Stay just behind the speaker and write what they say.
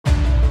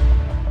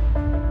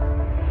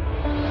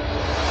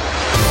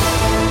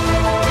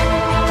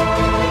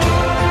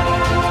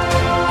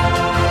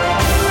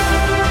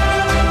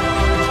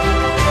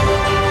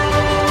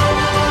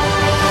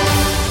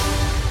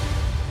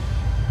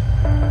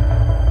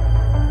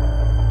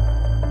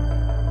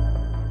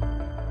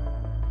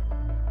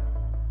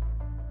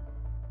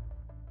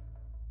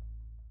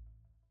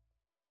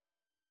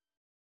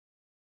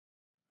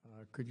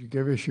Could you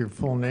give us your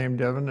full name,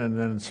 Devon, and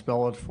then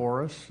spell it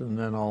for us, and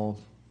then I'll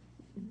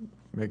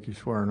make you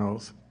swear an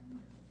oath.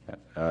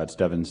 It's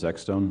Devon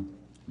Sexstone,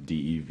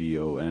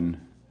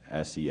 Devon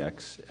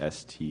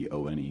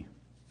Sexstone.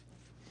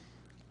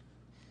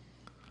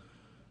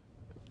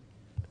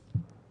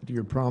 Do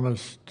you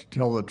promise to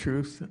tell the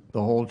truth,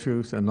 the whole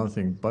truth, and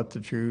nothing but the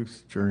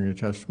truth during your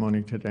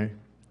testimony today?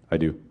 I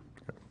do.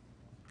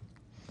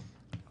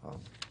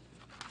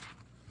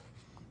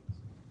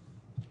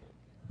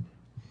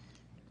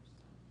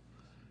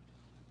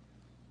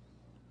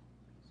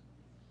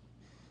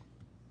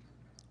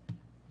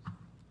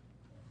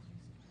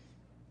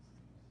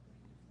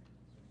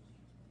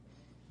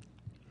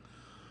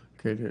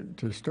 Okay,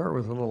 to start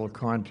with a little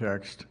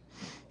context,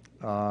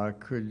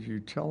 could you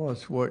tell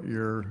us what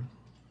your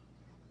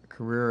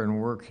career and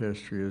work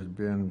history has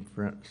been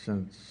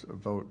since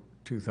about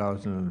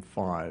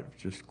 2005,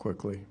 just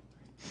quickly?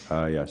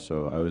 Yeah,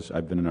 so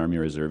I've been an Army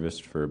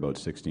reservist for about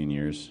 16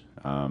 years.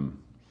 I'm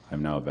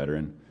now a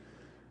veteran,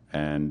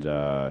 and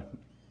I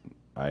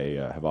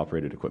have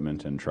operated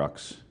equipment and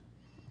trucks,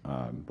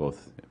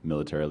 both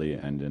militarily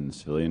and in the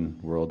civilian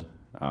world.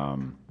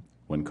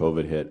 When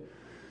COVID hit,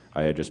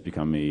 I had just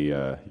become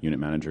a unit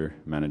manager,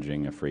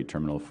 managing a freight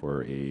terminal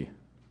for a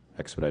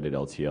expedited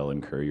LTL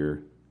and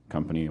courier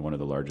company, one of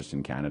the largest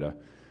in Canada.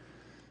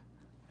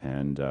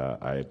 And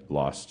I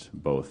lost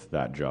both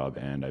that job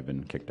and I've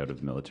been kicked out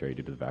of the military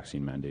due to the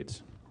vaccine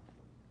mandates.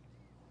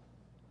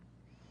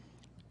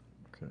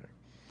 Okay.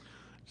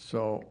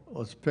 So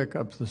let's pick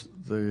up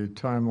the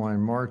timeline,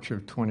 March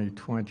of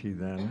 2020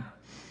 then.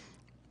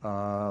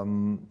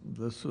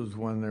 This was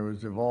when there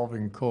was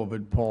evolving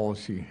COVID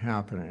policy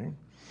happening.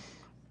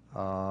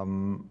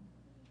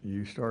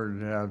 You started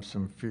to have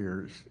some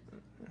fears.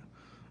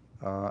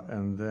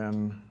 And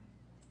then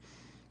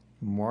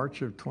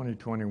March of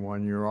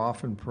 2021, you're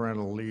off on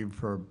parental leave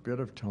for a bit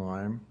of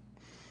time.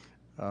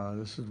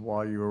 This is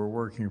while you were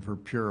working for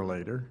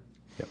Purelator.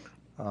 Yep.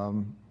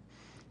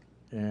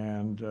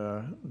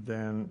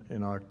 Then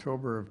in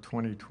October of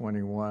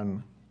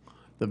 2021,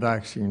 the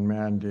vaccine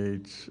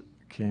mandates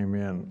came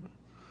in.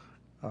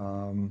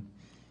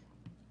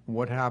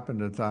 What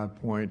happened at that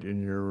point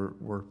in your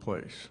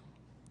workplace?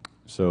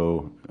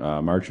 So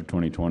March of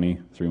 2020,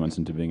 3 months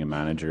into being a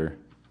manager,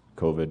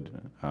 COVID,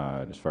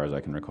 as far as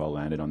I can recall,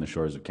 landed on the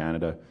shores of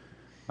Canada.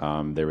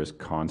 There was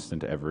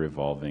constant,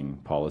 ever-evolving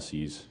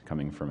policies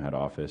coming from head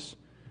office.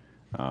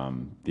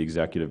 The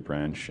executive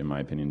branch, in my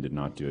opinion, did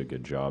not do a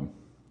good job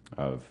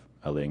of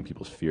allaying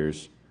people's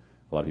fears.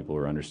 A lot of people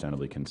were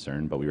understandably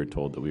concerned, but we were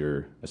told that we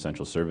were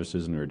essential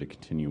services and we were to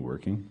continue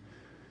working.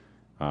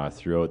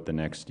 Throughout the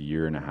next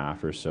year and a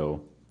half or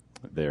so,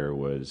 there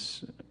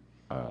was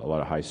a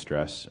lot of high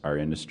stress. Our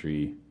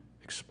industry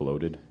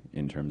exploded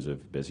in terms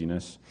of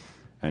busyness,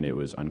 and it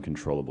was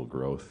uncontrollable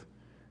growth,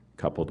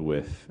 coupled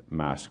with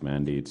mask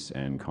mandates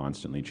and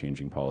constantly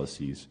changing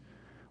policies.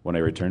 When I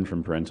returned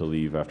from parental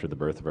leave after the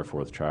birth of our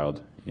fourth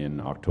child in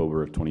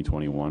October of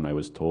 2021, I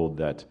was told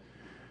that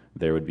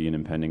there would be an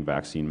impending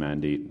vaccine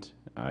mandate.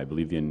 I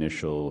believe the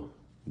initial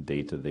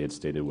date that they had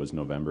stated was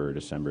November or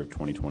December of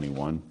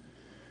 2021.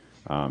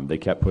 They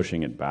kept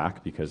pushing it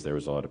back because there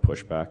was a lot of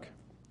pushback.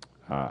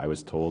 I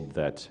was told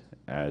that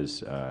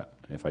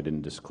if I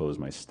didn't disclose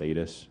my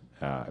status,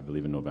 I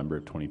believe in November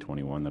of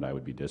 2021, that I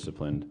would be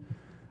disciplined.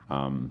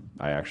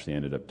 I actually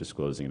ended up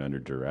disclosing it under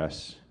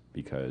duress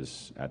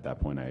because at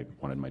that point I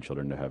wanted my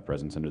children to have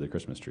presents under the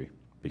Christmas tree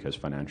because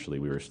financially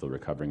we were still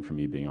recovering from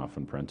me being off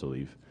on parental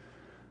leave.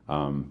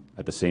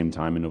 At the same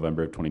time, in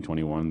November of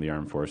 2021, the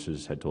Armed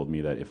Forces had told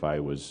me that if I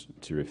was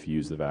to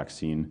refuse the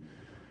vaccine,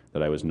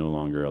 that I was no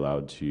longer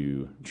allowed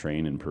to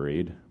train and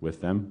parade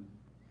with them.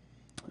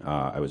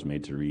 I was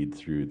made to read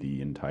through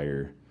the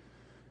entire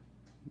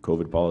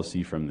COVID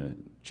policy from the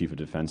Chief of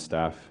Defense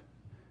Staff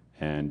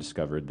and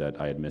discovered that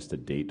I had missed a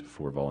date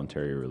for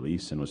voluntary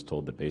release and was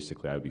told that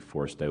basically I would be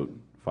forced out,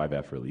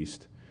 5F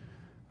released.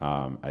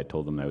 I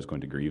told them I was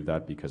going to grieve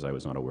that because I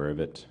was not aware of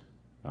it.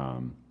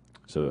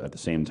 So at the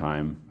same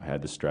time, I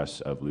had the stress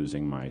of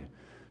losing my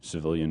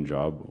civilian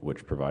job,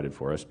 which provided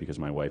for us because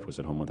my wife was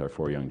at home with our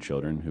 4 young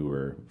children who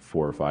were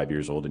 4 or 5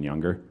 years old and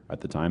younger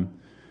at the time,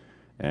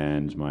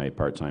 and my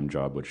part-time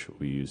job, which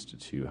we used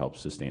to help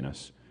sustain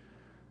us.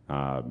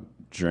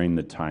 During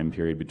the time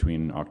period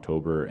between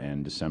October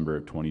and December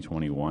of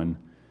 2021,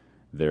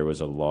 there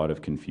was a lot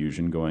of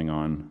confusion going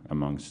on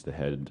amongst the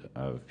head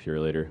of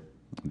Purelator,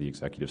 the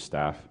executive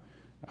staff.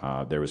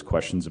 There was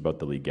questions about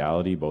the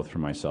legality, both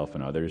from myself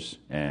and others,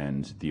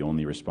 and the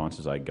only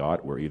responses I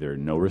got were either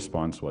no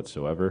response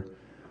whatsoever,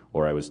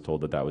 or I was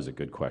told that that was a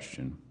good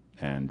question,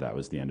 and that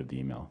was the end of the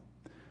email.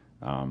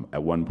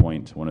 At one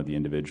point, one of the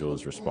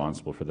individuals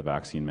responsible for the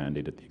vaccine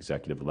mandate at the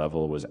executive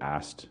level was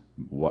asked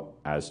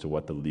as to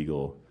what the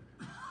legal,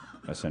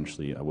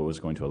 essentially, what was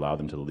going to allow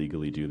them to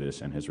legally do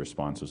this, and his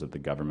response was that the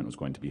government was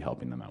going to be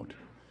helping them out.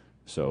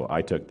 So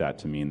I took that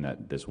to mean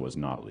that this was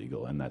not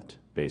legal and that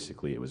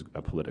basically it was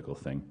a political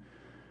thing.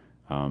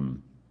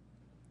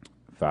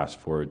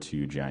 Fast forward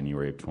to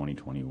January of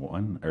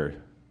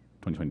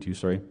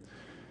 2022,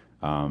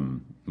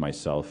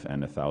 Myself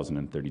and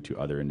 1,032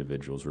 other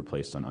individuals were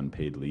placed on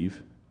unpaid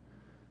leave,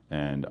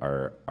 and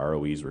our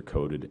ROEs were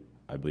coded,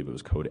 I believe it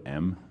was code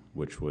M,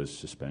 which was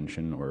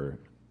suspension or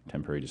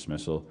temporary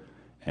dismissal,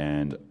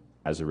 and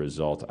as a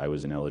result, I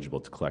was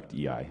ineligible to collect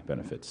EI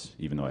benefits,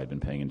 even though I had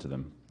been paying into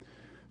them.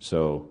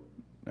 So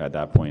at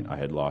that point, I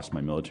had lost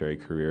my military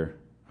career.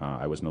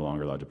 I was no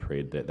longer allowed to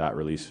parade. That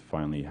release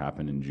finally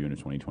happened in June of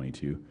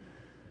 2022.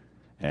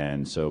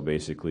 And so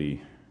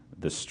basically,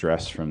 the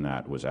stress from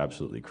that was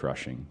absolutely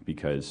crushing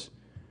because,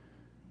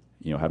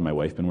 you know, had my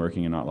wife been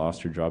working and not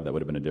lost her job, that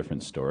would have been a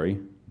different story.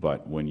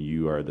 But when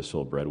you are the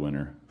sole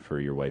breadwinner for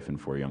your wife and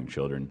 4 young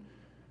children,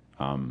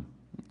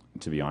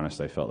 to be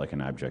honest, I felt like an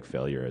abject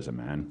failure as a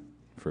man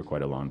for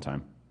quite a long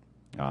time.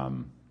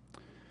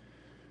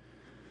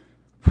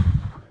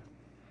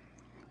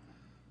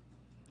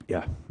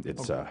 Yeah,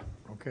 it's...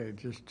 Okay,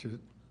 just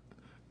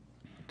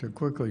to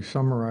quickly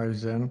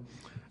summarize then,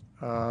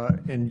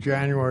 in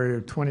January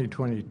of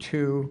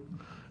 2022,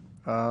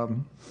 the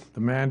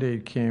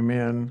mandate came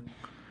in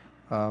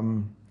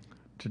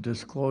to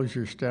disclose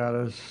your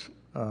status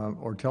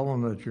or tell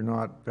them that you're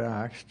not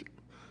vaxxed,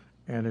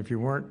 and if you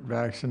weren't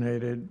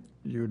vaccinated,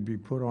 you would be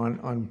put on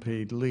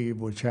unpaid leave,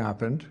 which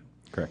happened.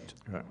 Correct.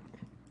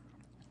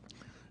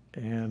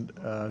 And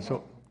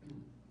so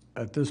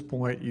at this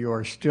point, you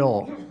are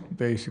still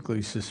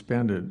basically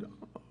suspended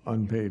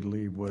unpaid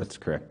leave with That's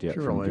correct, yeah,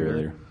 from Purolator.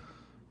 Purolator.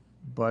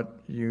 But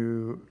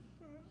you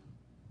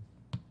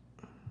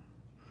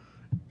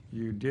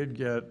did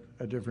get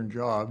a different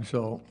job,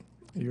 so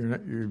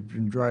you've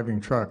been driving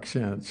truck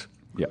since.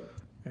 Yeah.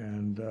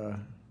 And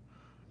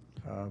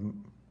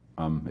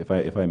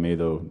if I may,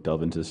 though,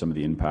 delve into some of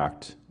the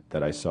impact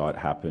that I saw it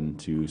happen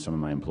to some of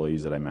my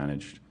employees that I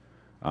managed.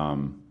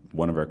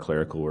 One of our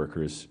clerical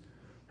workers,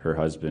 her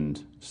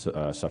husband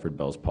suffered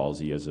Bell's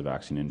palsy as a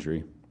vaccine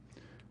injury.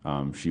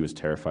 She was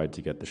terrified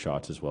to get the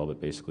shots as well, but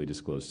basically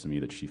disclosed to me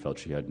that she felt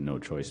she had no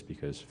choice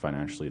because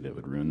financially that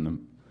would ruin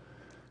them.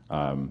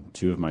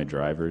 2 of my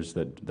drivers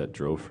that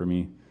drove for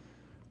me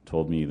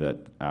told me that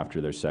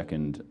after their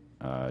second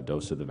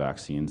dose of the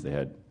vaccines, they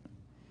had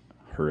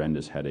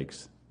horrendous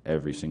headaches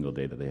every single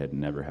day that they had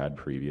never had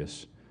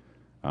previous.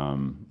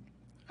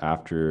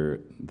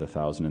 After the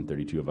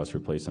 1,032 of us were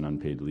placed on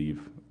unpaid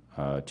leave,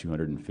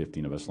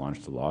 215 of us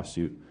launched a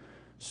lawsuit.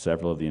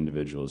 Several of the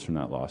individuals from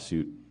that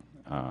lawsuit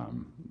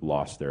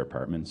lost their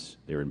apartments.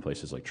 They were in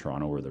places like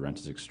Toronto where the rent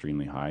is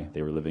extremely high.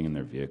 They were living in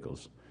their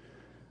vehicles.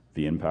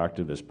 The impact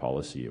of this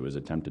policy, it was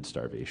attempted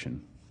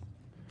starvation.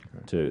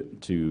 Okay.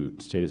 To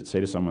say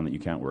to someone that you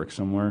can't work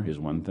somewhere is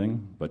one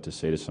thing, but to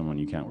say to someone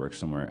you can't work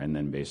somewhere and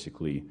then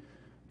basically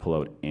pull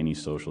out any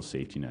social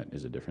safety net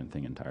is a different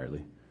thing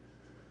entirely.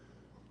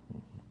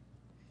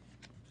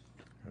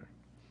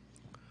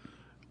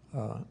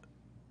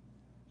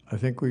 I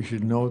think we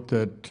should note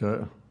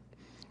that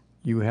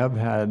you have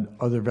had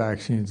other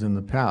vaccines in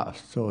the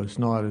past, so it's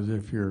not as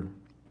if you're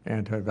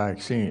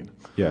anti-vaccine.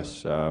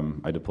 Yes,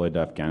 I deployed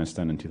to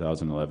Afghanistan in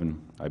 2011.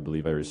 I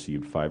believe I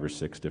received 5 or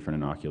 6 different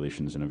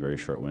inoculations in a very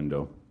short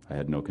window. I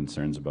had no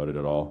concerns about it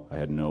at all. I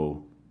had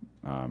no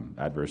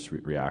adverse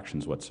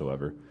reactions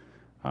whatsoever.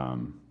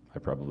 I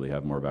probably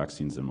have more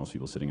vaccines than most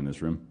people sitting in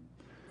this room.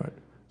 Right.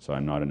 So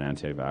I'm not an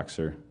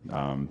anti-vaxxer.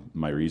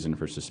 My reason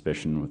for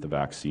suspicion with the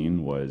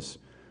vaccine was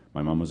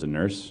my mom was a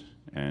nurse,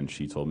 and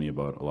she told me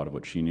about a lot of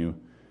what she knew.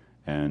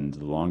 And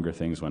the longer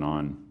things went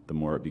on, the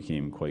more it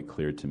became quite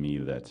clear to me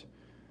that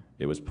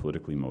it was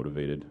politically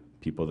motivated.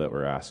 People that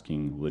were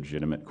asking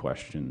legitimate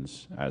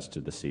questions as to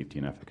the safety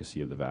and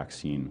efficacy of the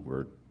vaccine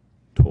were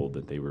told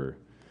that they were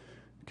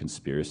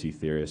conspiracy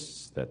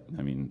theorists, that,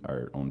 I mean,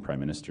 our own prime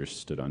minister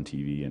stood on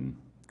TV and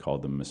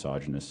called them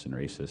misogynists and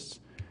racists.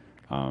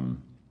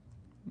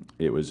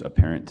 It was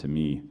apparent to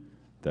me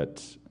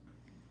that,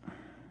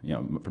 you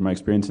know, from my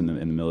experience in the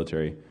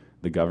military,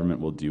 the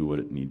government will do what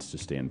it needs to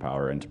stay in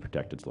power and to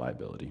protect its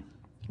liability.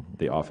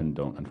 They often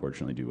don't,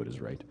 unfortunately, do what is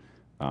right.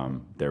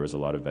 There was a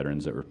lot of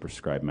veterans that were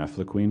prescribed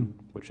mefloquine,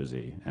 which is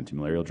a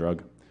anti-malarial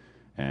drug,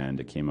 and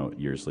it came out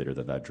years later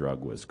that that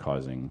drug was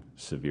causing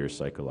severe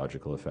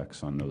psychological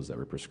effects on those that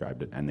were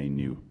prescribed it, and they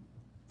knew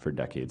for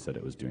decades that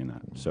it was doing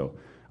that. So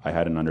I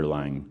had an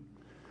underlying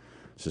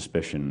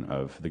suspicion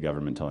of the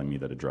government telling me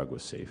that a drug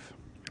was safe.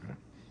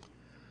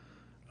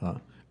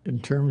 In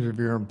terms of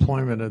your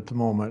employment at the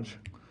moment,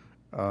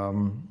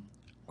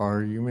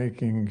 are you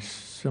making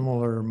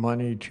similar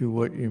money to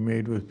what you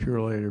made with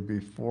Purolator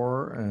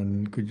before?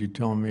 And could you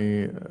tell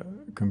me,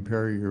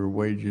 compare your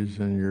wages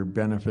and your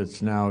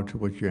benefits now to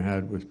what you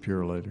had with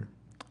Purolator?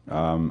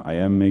 I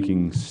am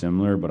making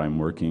similar, but I'm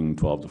working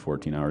 12 to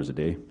 14 hours a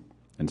day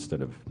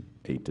instead of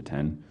 8 to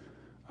 10.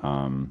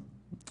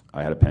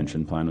 I had a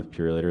pension plan with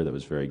Purolator that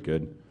was very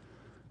good.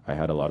 I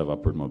had a lot of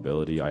upward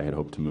mobility. I had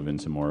hoped to move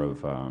into more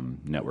of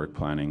network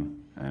planning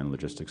and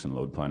logistics and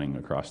load planning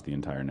across the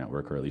entire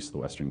network, or at least the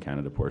Western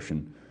Canada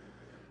portion.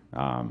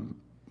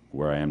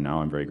 Where I am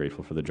now, I'm very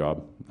grateful for the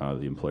job.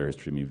 The employer has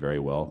treated me very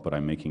well, but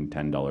I'm making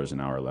 $10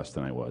 an hour less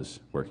than I was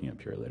working at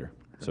Purolator.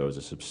 So it was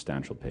a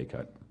substantial pay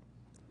cut.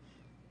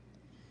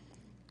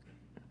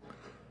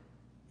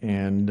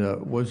 And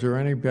was there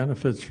any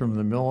benefits from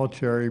the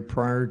military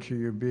prior to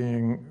you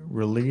being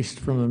released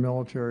from the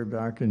military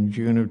back in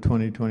June of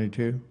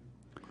 2022?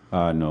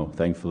 No,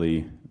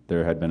 thankfully,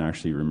 there had been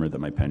actually rumor that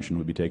my pension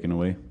would be taken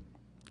away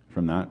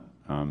from that.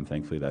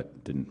 Thankfully,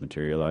 that didn't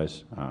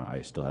materialize.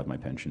 I still have my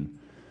pension.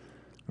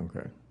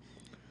 Okay.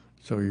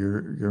 So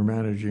you're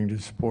managing to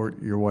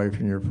support your wife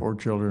and your 4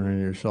 children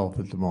and yourself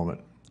at the moment?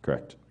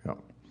 Correct. Yeah.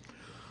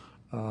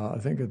 I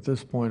think at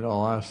this point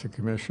I'll ask the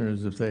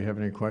commissioners if they have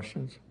any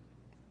questions.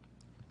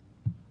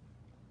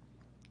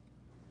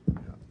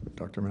 Yeah.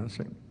 Dr.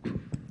 Massey.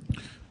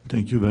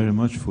 Thank you very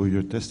much for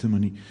your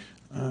testimony.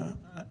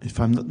 If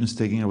I'm not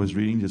mistaken, I was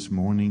reading this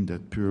morning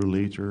that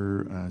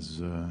Purolator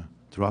has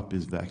dropped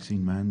his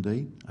vaccine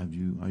mandate. Are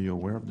you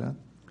aware of that?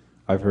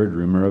 I've heard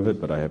rumor of it,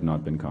 but I have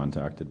not been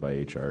contacted by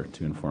HR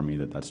to inform me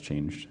that that's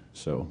changed.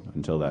 So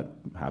until that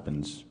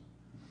happens,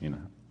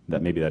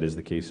 that maybe that is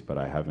the case, but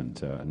I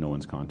haven't. No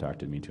one's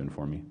contacted me to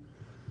inform me.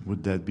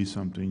 Would that be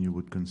something you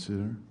would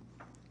consider?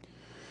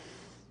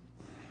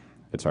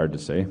 It's hard to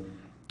say.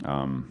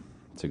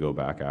 To go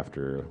back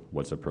after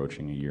what's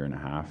approaching a year and a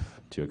half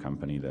to a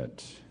company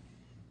that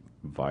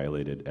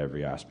violated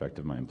every aspect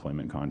of my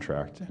employment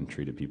contract and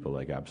treated people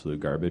like absolute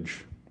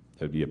garbage,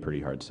 it would be a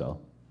pretty hard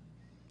sell.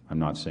 I'm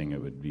not saying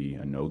it would be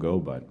a no-go,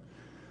 but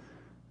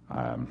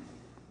I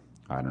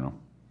don't know.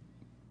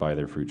 By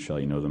their fruit shall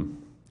you know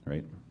them,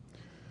 right?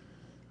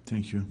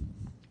 Thank you.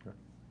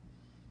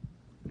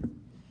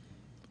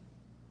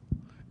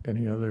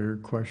 Any other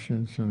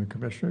questions from the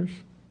commissioners?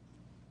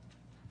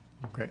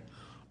 Okay.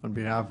 On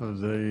behalf of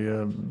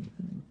the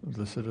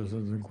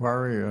Citizens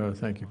Inquiry,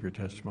 thank you for your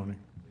testimony.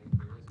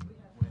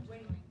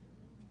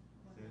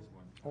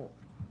 Oh,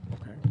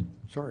 okay.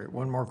 Sorry,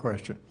 one more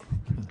question.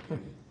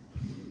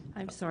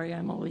 I'm sorry,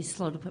 I'm always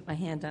slow to put my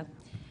hand up.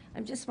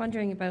 I'm just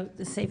wondering about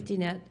the safety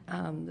net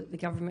that the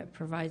government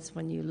provides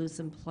when you lose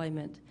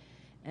employment.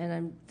 And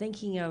I'm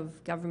thinking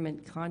of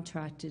government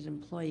contracted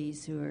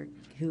employees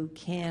who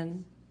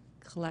can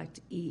collect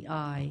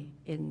EI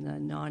in the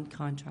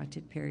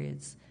non-contracted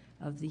periods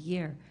of the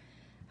year.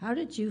 How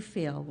did you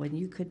feel when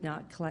you could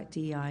not collect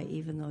EI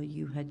even though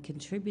you had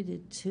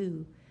contributed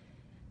to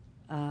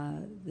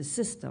the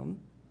system,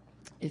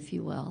 if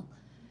you will,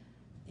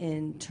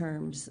 in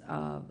terms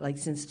of, like,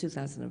 since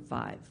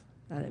 2005?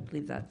 I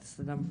believe that's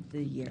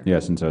the year. Yeah,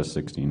 since I was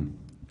 16.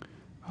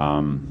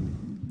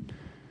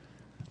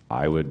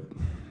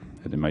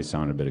 It might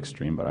sound a bit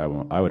extreme, but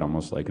I would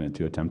almost liken it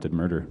to attempted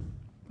murder.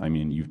 I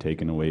mean, you've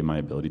taken away my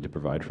ability to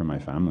provide for my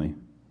family.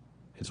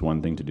 It's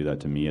one thing to do that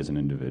to me as an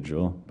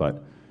individual,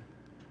 but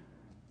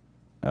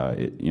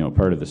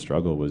part of the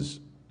struggle was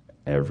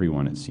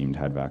everyone, it seemed,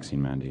 had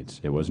vaccine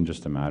mandates. It wasn't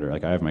just a matter,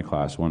 like I have my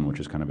class 1, which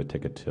is kind of a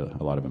ticket to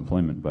a lot of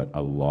employment, but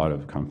a lot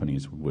of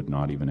companies would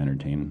not even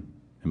entertain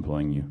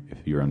employing you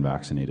if you're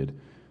unvaccinated.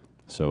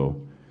 So,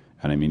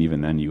 and I mean,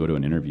 even then you go to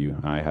an interview.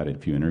 I had a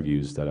few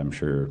interviews that I'm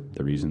sure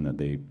the reason that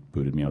they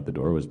booted me out the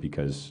door was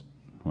because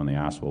when they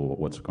asked, well,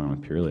 what's going on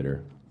with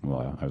Purolator?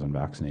 Well, I was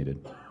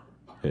unvaccinated.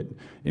 It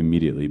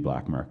immediately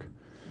black mark.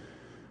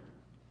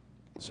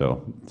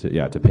 So,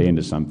 to pay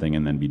into something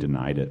and then be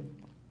denied it,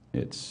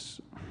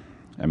 it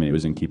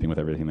was in keeping with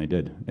everything they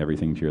did.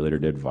 Everything Purolator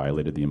did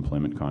violated the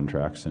employment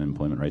contracts and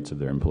employment rights of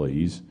their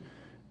employees.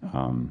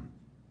 And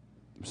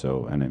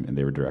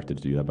they were directed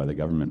to do that by the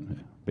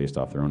government based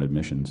off their own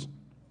admissions.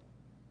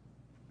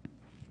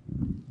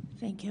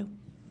 Thank you.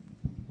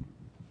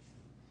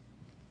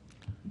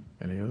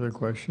 Any other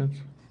questions?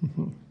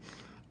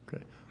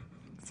 Okay.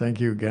 Thank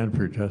you again for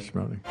your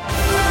testimony.